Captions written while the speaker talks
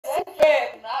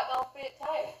fit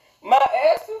tight. My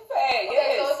ass too fat. Okay,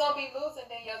 yes. so it's gonna be loose, and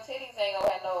then your titties ain't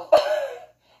gonna have no.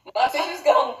 my titties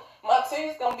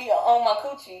gonna be on my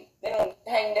coochie. They gonna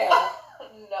hang down.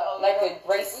 No, like a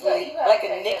bracelet, like a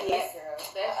necklace.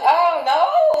 I don't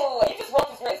know. You just want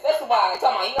this dress. That's why.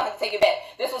 Come on, you gonna have to take it back.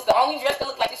 This was the only dress that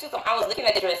looked like this. I was looking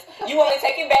at the dress. You want to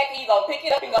take it back, and you gonna pick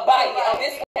it up and go buy it on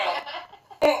discount.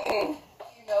 You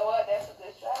know what? That's a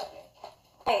good strategy.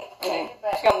 Take it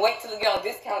back. She gonna wait till it get on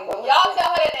discount. Y'all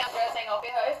tell her that damn dress ain't gonna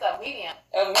fit her. It's a medium.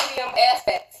 A medium ass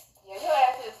fat. Yeah, your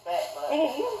ass is fat, but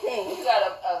you got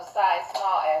a size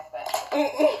small ass fat.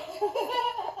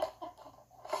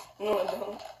 No, I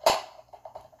don't.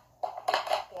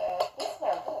 Yeah, this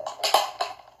smells good.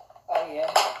 Oh yeah.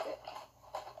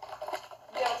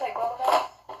 You ever take bubble baths?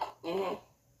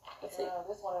 Let's see.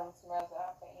 This one of them smells like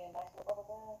I'm thinking nice with bubble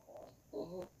bath.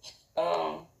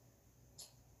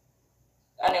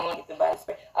 I didn't want to get the body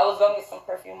spray. I was gonna get some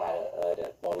perfume out of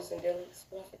the Lotus and Deli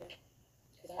spray.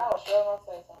 I was sure gonna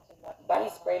say something about body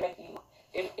spray make you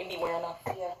it be wearing off.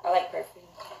 Yeah. I like perfume.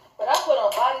 But I put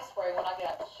on body spray when I get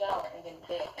out the shower and then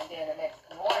the next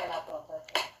morning I put on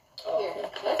perfume. Oh, Here,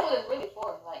 that's what it's really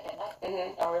for, like at night.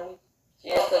 Oh really?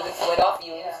 Yeah, because it's wet off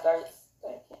you and it starts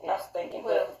not stinking.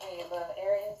 You put it in your little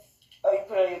areas. Oh, you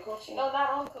put it on your coochie? No, not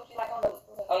on the coochie, like on the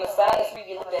side. That's where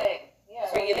you look at. Yeah.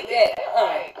 That's where you look at.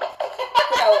 Right.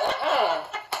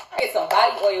 Get some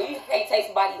body oil. You can't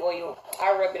taste body oil.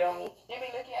 I rub it on me. You be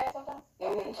licking your ass sometimes?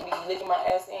 She be licking my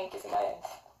ass and kissing my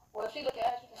ass. Well, if she look at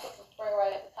ass, you can put some spray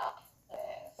right at the top.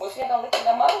 Well, she ain't gonna lick it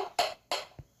no more.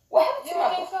 What happened to you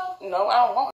don't think so? No, I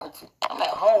don't want her to. I'm at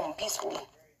home peacefully. Oh,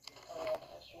 yeah,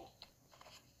 that's true.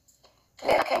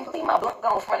 Man, I can't believe my blunt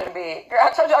gone in front of the bed. Girl, I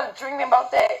told y'all to dreaming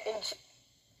about that. And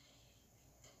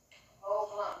Oh,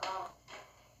 blunt, no.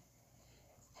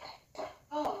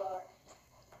 Oh, Lord.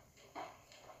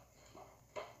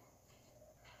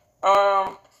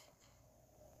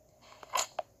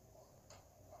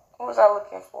 What was I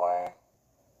looking for?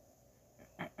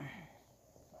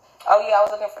 Oh yeah, I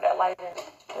was looking for that lighter.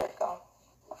 There it go.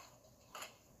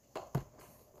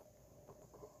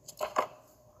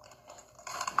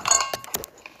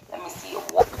 Let me see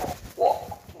it. Walk.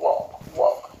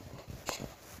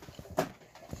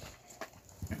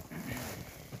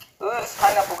 Ooh, this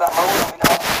pineapple got mold on it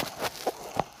now.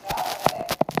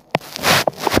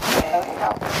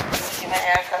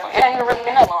 It ain't really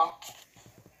been that long.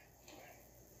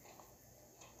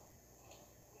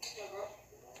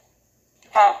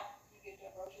 Huh?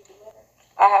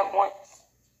 I have once.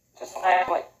 Just like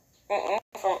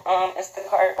from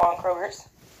Instacart on Kroger's.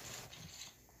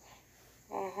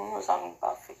 It was on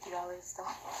about $50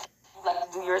 though. You'd like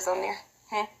to do yours on there?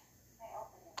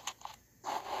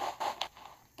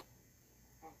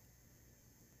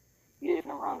 You did it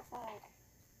from the wrong side.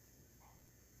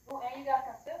 Oh, and you got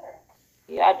concealer.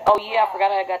 Yeah. I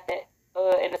forgot I got that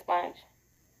in the sponge.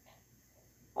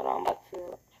 Hold on, I'm about to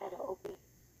try to open it.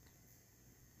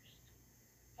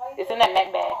 It's in that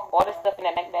Mac bag. All the stuff in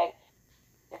that Mac bag.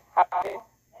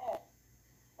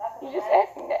 You just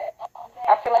asked me that.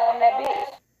 I feel like I'm that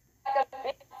bitch. Like a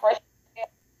big fresh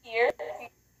here.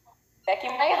 Back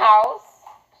in my house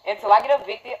until I get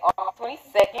evicted on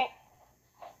 22nd.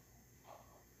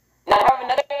 Now I have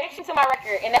another eviction to my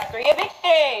record, and that's 3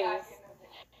 evictions.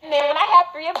 And then when I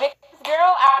have 3 evictions,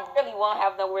 girl, I really won't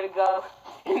have nowhere to go.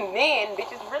 And then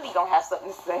bitches really gonna have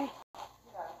something to say.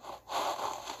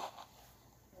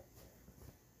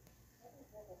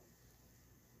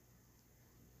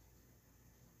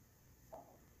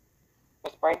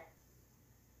 Spray?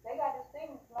 They got this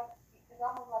thing, like, it's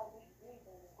almost like a big breeze.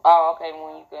 Oh, okay,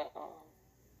 when you can,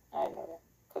 I didn't know that.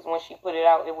 Because when she put it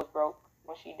out, it was broke.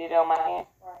 When she did it on my hand.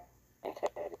 Right. And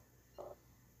tested it.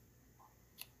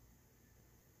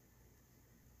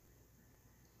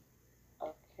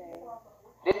 Okay.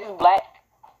 This is black.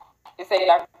 It says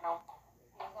dark brown.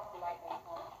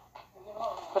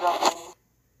 Put it on.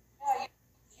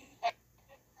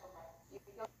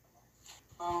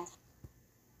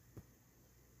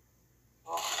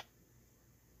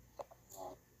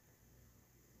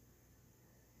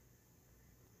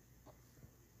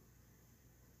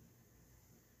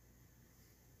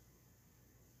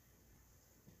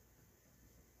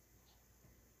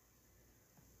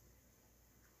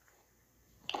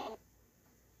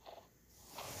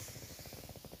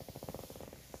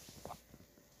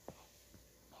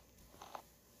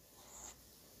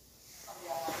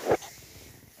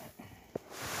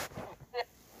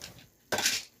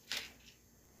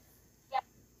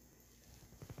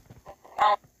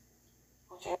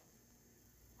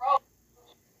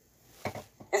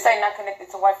 This ain't not connected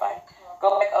to Wi-Fi.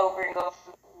 Go back over and go.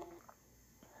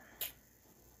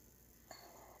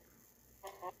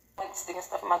 sticking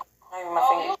stuff in my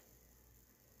fingers.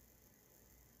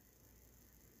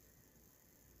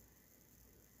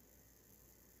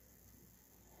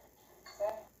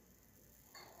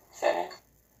 Seven.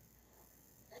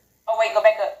 Oh wait, go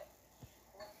back up.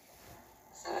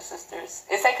 Scissor Sisters.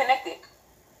 It say connected.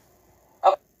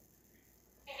 Okay.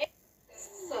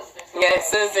 Yes,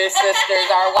 Scissor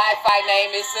Sisters. Our Wi-Fi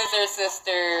name is Scissor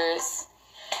Sisters.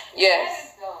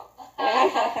 Yes. Y'all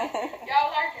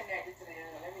are connected to them.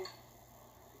 Let me.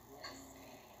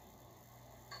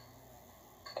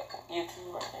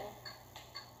 YouTube right there.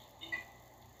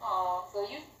 Oh, so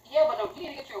you but you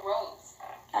need to get your rose.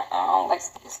 I don't like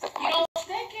sticking stuff in my. You don't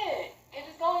stick it. It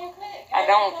just go in your click. I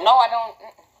don't. No, I don't.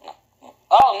 No.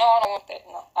 Oh no, I don't want that.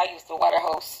 No, I use the water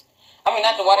hose. I mean,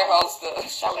 not the water hose, the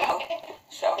shower hose.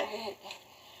 Shower head.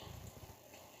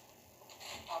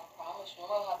 I promise you, I'm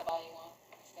gonna have to buy you one.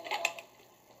 It's gonna go.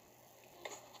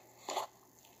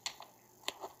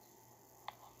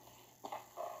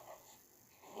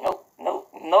 Nope, nope,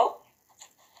 nope.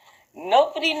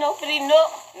 Nobody, nobody,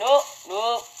 nope, nope,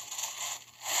 nope.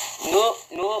 Nope,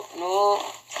 nope, nope.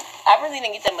 I really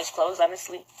didn't get that much clothes,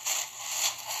 honestly.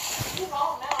 You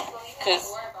home now, so you don't have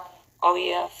to worry about it. Oh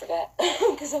yeah, I forgot.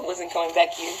 Because I wasn't coming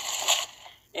back here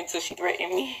until she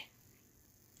threatened me.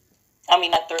 I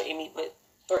mean, not threatened me, but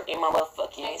threatened my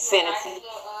motherfucking sanity.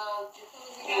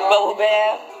 Bubble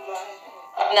bath.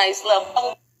 Nice little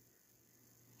bubble.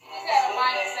 He's got a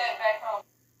mindset back home.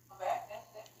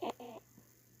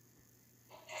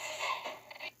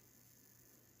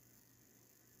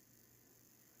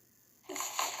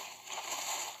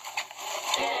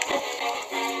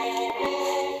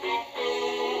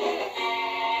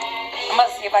 I'm about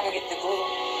to see if I can get the glue.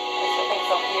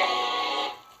 Something's over here.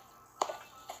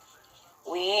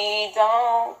 We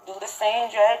don't do the same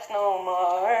drugs no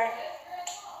more.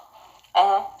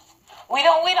 We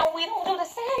don't do the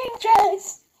same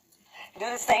drugs. Do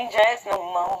the same drugs no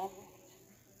more.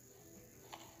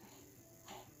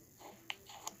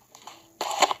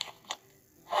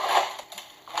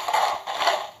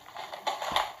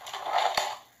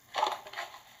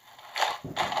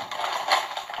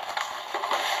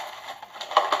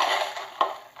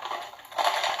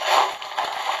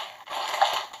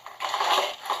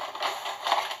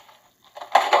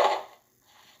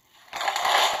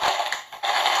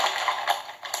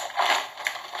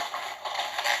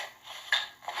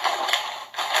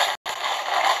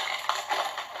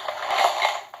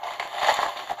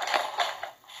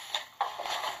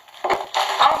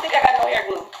 I don't think I got no hair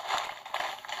glue.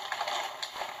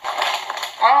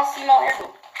 I don't see no hair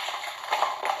glue.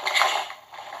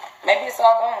 Maybe it's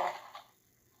all gone.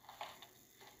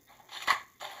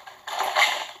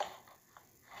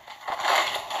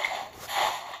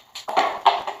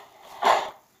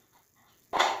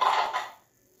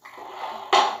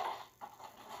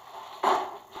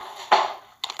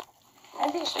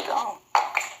 Maybe it should go.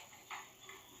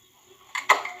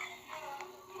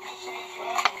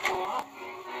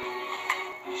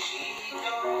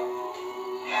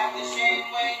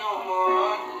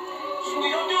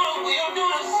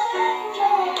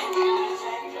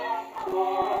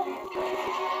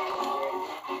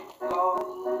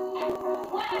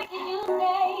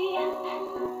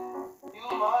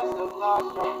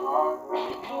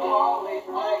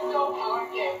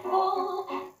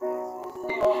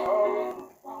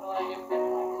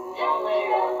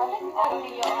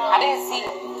 I didn't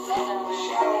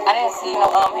see no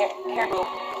hair glue.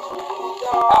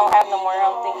 I don't have no more, I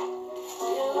don't think.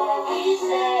 What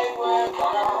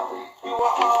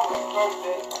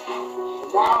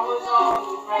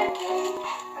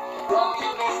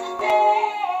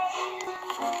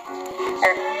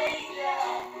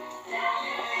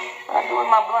I do with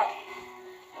my blunt?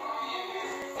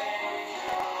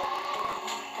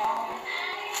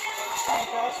 Same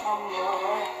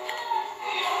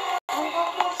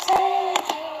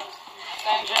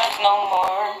drugs no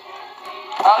more.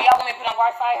 Oh, y'all want me to put on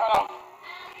Wi-Fi? Hold on.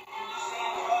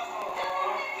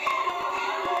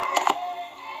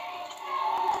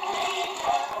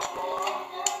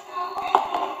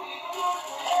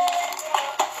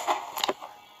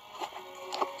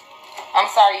 I'm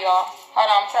sorry, y'all. Hold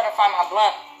on, I'm trying to find my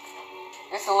blunt.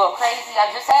 It's a little crazy.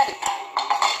 I just had it.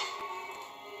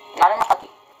 Not in my pocket.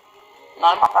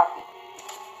 Not in my pocket.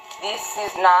 This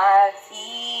is not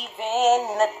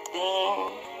even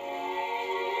nothing.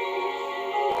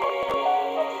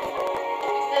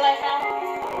 You still ain't found it?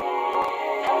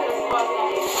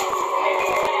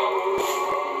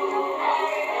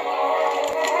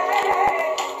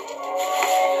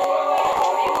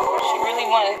 She really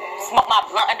want to smoke my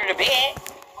blunt under the bed.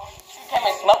 She came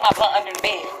and smoked my blunt under the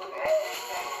bed.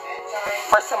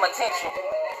 For some potential.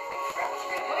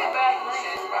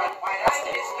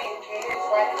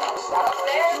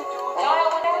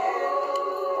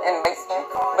 In the basement.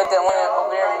 But the one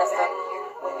over there messed up.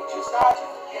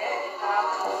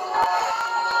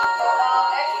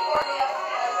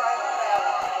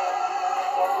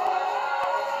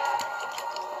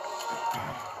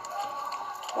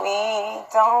 We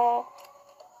don't.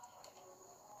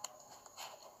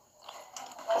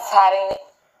 It's hot, ain't it?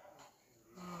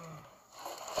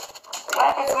 What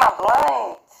happened to my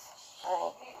blinds?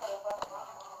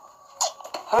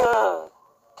 Huh.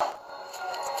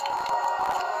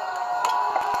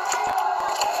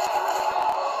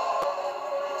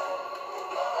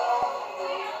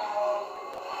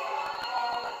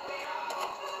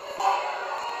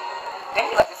 They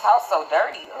be like this house so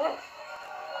dirty. Ugh.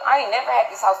 I ain't never had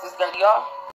this house this dirty, y'all.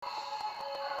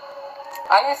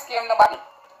 I ain't scared of nobody.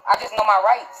 I just know my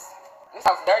rights. This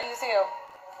house dirty as hell.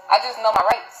 I just know my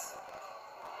rights.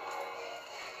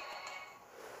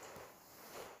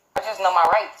 I just know my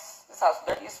rights. This house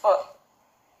dirty as fuck.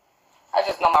 I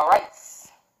just know my rights.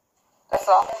 That's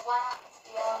all. That's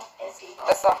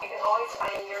all. You can always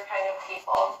find your kind of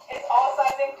people. It's all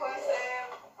size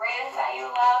inclusive. Brands that you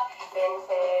love.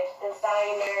 Vintage,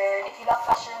 designer. If you love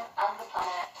fashion on the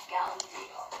planet, Galaxy.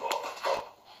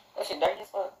 That shit dirty as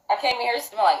fuck. I came in here, it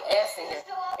smell like ass in here.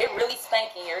 It really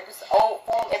stank in here. Just old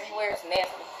foam everywhere. It's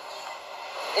nasty.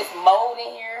 It's mold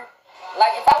in here.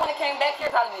 Like, if I would have came back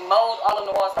here, it'd probably be mold all on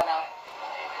the walls by now.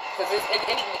 Because it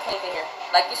needs to be cleaned in here.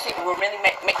 Like, this shit would really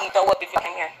make you throw up if you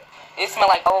came here. It smell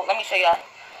like old. Let me show y'all.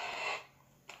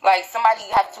 Like, somebody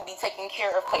have to be taking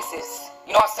care of places.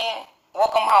 You know what I'm saying?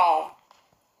 Welcome home.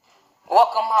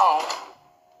 Welcome home.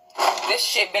 This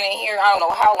shit been in here, I don't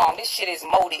know how long. This shit is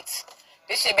molded.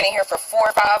 This shit been in here for 4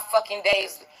 or 5 fucking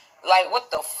days. Like, what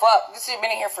the fuck? This shit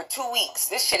been in here for 2 weeks.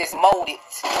 This shit is molded.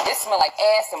 It smell like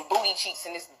ass and booty cheeks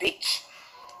in this bitch.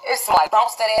 It smell like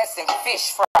bounce that ass and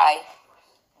fish fry.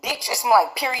 Bitch, it smell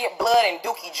like period blood and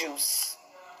dookie juice.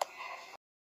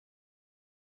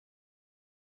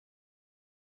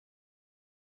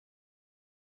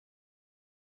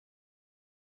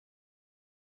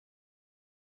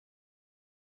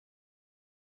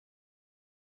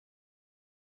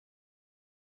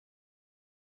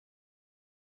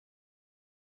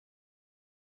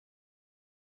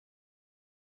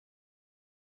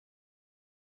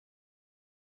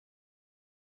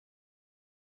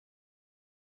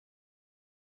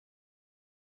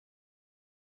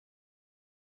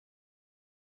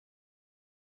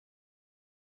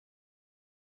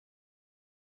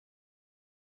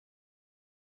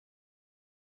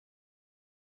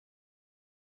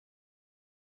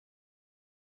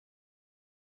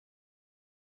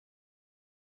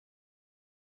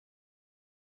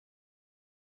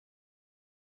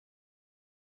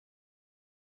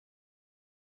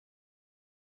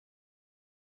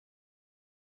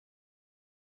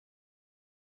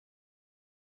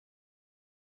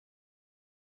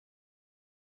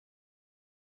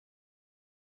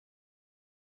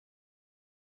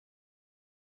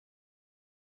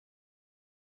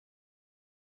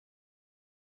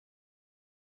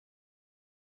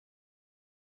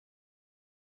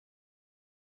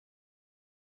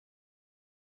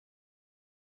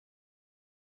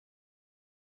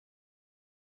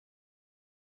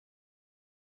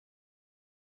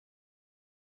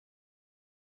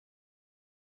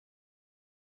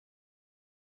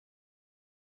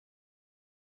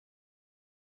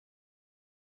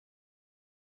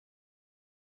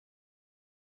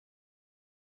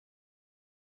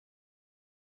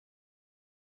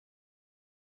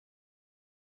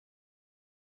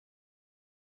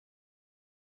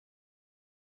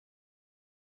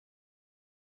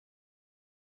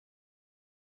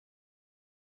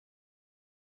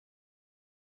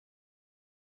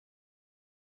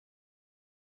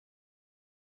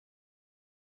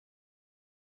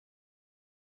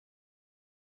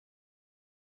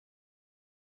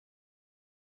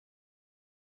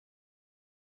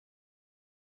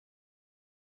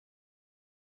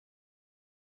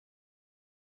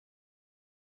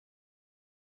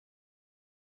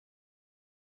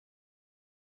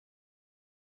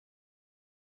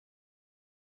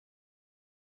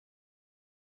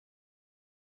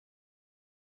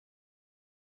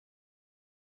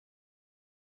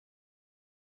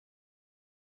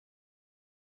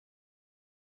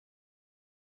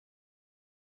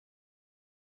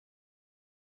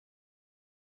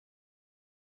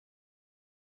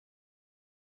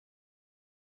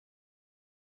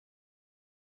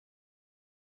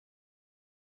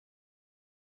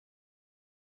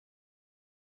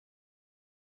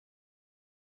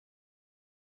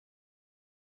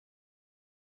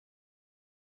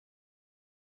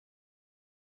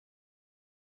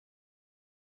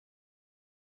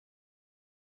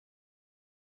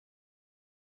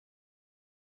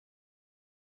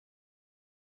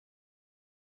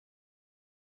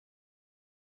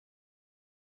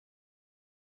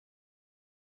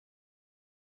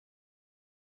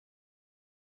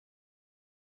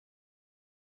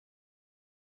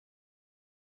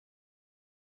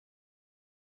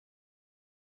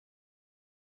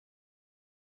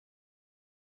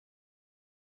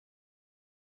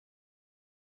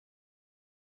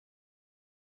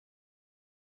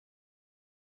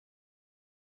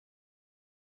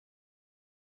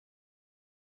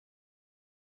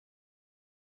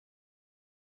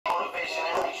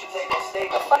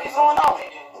 going on?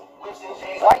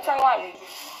 Why you turning light?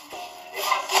 If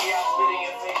I see you, I spit in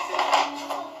your faces.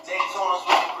 Daytonas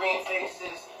with the green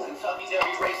faces. Kentucky's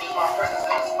every racist. My presence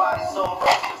in the spot is so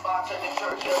racist. I turn the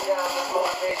church down, that's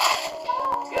motivation.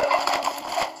 Yeah.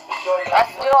 I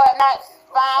still have not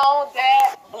found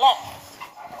that blunt.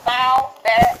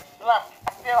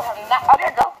 I still have not. Oh,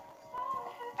 there you go.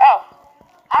 Oh,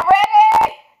 I'm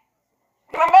ready.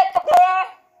 My makeup done.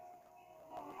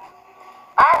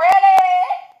 I'm ready.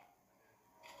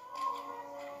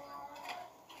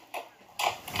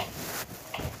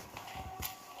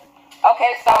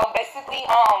 Okay, so basically,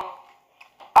 my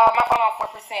phone on 4%.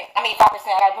 I mean 5%.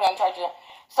 I gotta put it on the charger.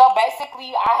 So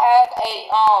basically, I have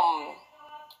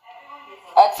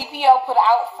a TPO put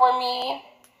out for me.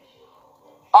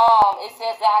 It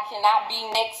says that I cannot be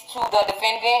next to the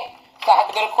defendant, so I have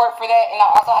to go to court for that, and I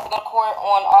also have to go to court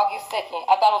on August 2nd.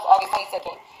 I thought it was August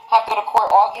 22nd. I have to go to court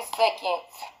August 2nd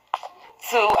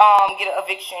to get an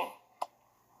eviction.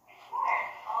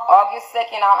 August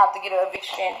 2nd, I'll have to get an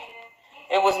eviction.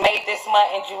 It was made this month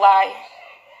in July.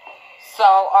 So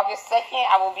August 2nd,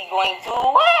 I will be going to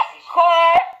what?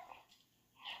 Court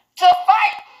to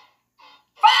fight.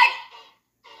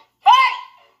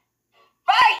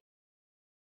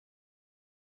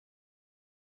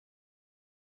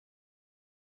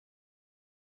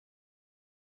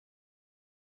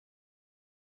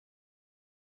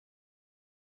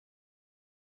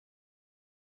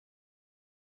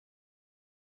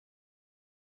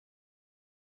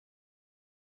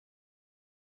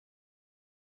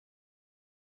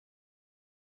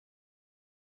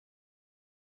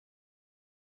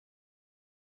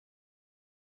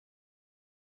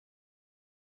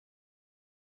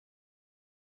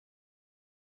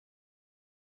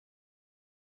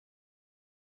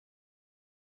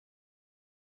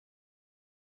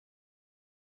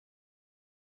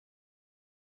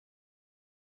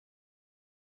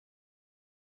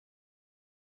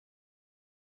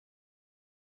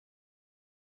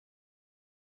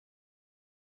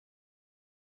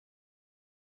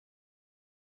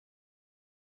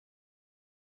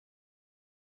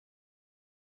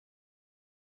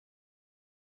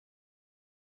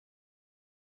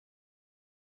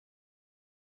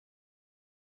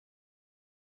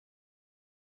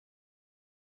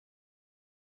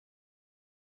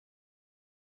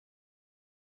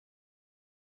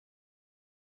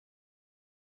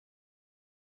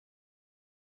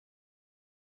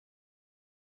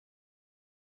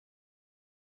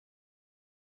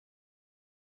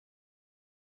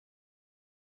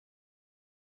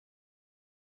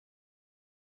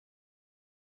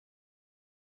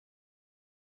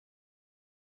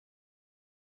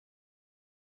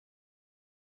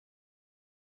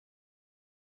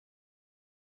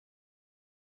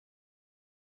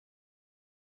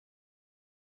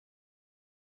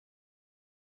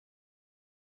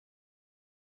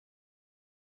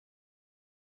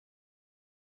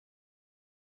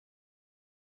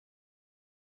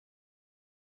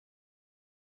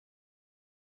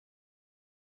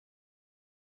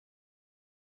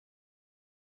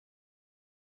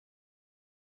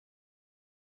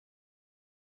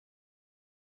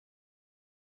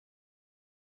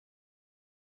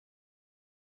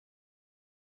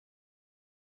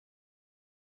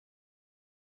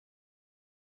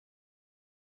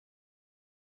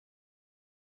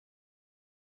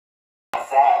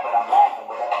 Sad, but I'm